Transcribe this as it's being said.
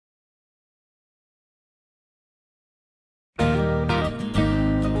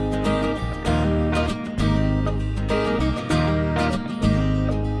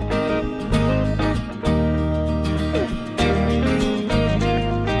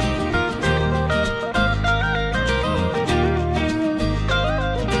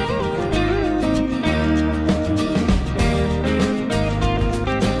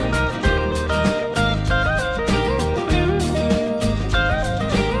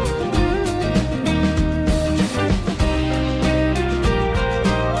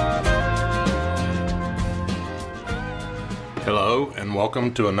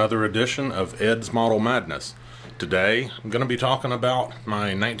welcome to another edition of Ed's Model Madness. Today I'm going to be talking about my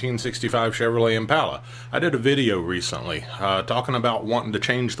 1965 Chevrolet Impala. I did a video recently talking about wanting to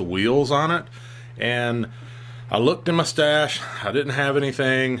change the wheels on it, and I looked in my stash. I didn't have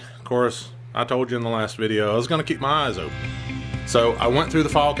anything. Of course, I told you in the last video I was going to keep my eyes open. So I went through the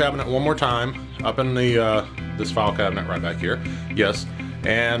file cabinet one more time, up in the this file cabinet right back here, yes,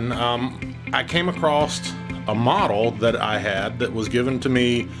 and I came across a model that I had that was given to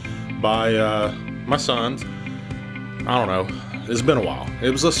me by my sons. I don't know, it's been a while.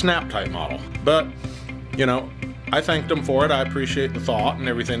 It was a snap type model, but you know, I thanked them for it. I appreciate the thought and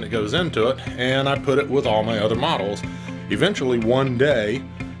everything that goes into it, and I put it with all my other models. Eventually one day,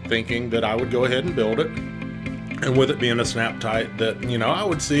 thinking that I would go ahead and build it, and with it being a snap type, that, you know, I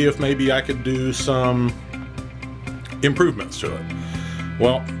would see if maybe I could do some improvements to it.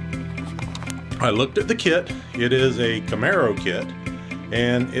 Well, I looked at the kit. It is a Camaro kit,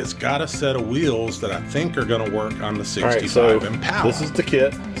 and it's got a set of wheels that I think are going to work on the 65 Impala. This is the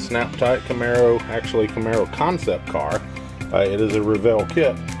kit, snap type Camaro, actually Camaro concept car. It is a Revell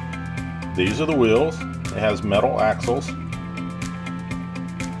kit. These are the wheels. It has metal axles,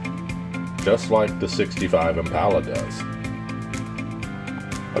 just like the 65 Impala does.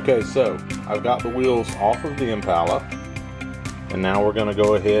 Okay, so I've got the wheels off of the Impala, and now we're going to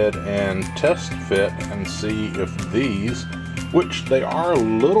go ahead and test fit and see if these, which they are a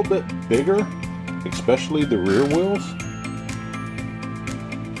little bit bigger, especially the rear wheels.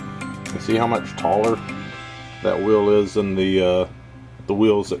 You see how much taller that wheel is than the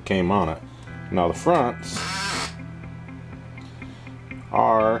wheels that came on it. Now the fronts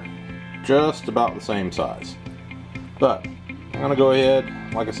are just about the same size, but I'm going to go ahead,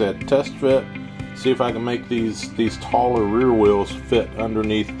 like I said, test fit, see if I can make these taller rear wheels fit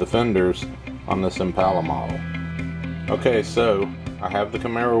underneath the fenders on this Impala model. Okay, so I have the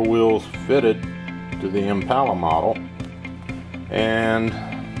Camaro wheels fitted to the Impala model, and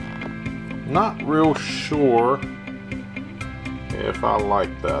not real sure if I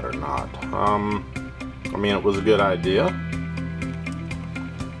like that or not. I mean, it was a good idea,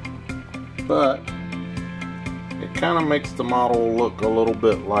 but it kind of makes the model look a little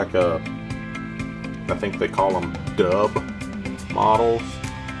bit like a, I think they call them dub models,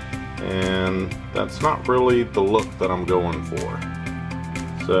 and that's not really the look that I'm going for.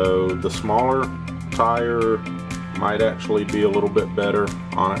 So the smaller tire might actually be a little bit better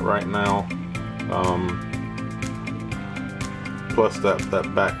on it right now. Plus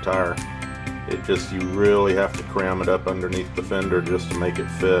that back tire, it just, you really have to cram it up underneath the fender just to make it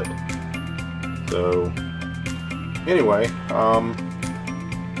fit. So anyway,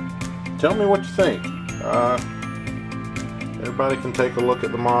 tell me what you think. Everybody can take a look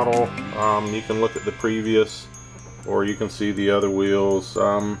at the model. You can look at the previous, or you can see the other wheels.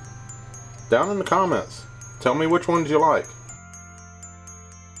 Down in the comments, tell me which ones you like.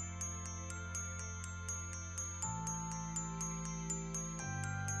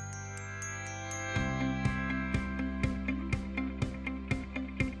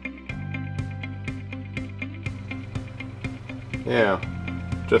 Yeah,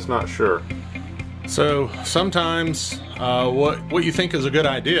 just not sure. So sometimes what you think is a good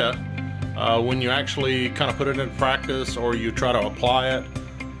idea, when you actually kind of put it into practice or you try to apply it,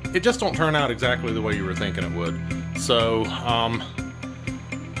 it just don't turn out exactly the way you were thinking it would. So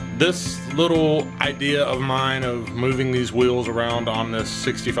this little idea of mine of moving these wheels around on this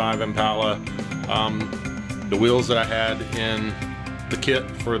 65 Impala, the wheels that I had in the kit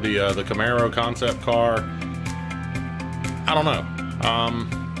for the Camaro concept car, I don't know.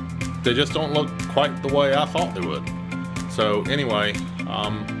 They just don't look quite the way I thought they would. So anyway,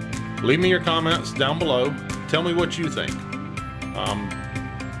 leave me your comments down below. Tell me what you think.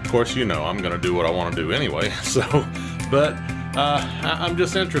 Of course, you know I'm gonna do what I want to do anyway. So, but I'm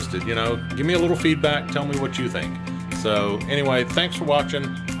just interested. You know, give me a little feedback. Tell me what you think. So anyway, thanks for watching.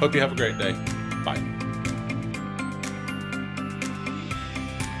 Hope you have a great day. Bye.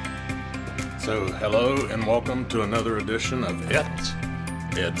 So hello and welcome to another edition of Ed's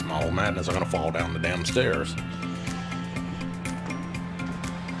Model Madness. I'm gonna fall down the damn stairs.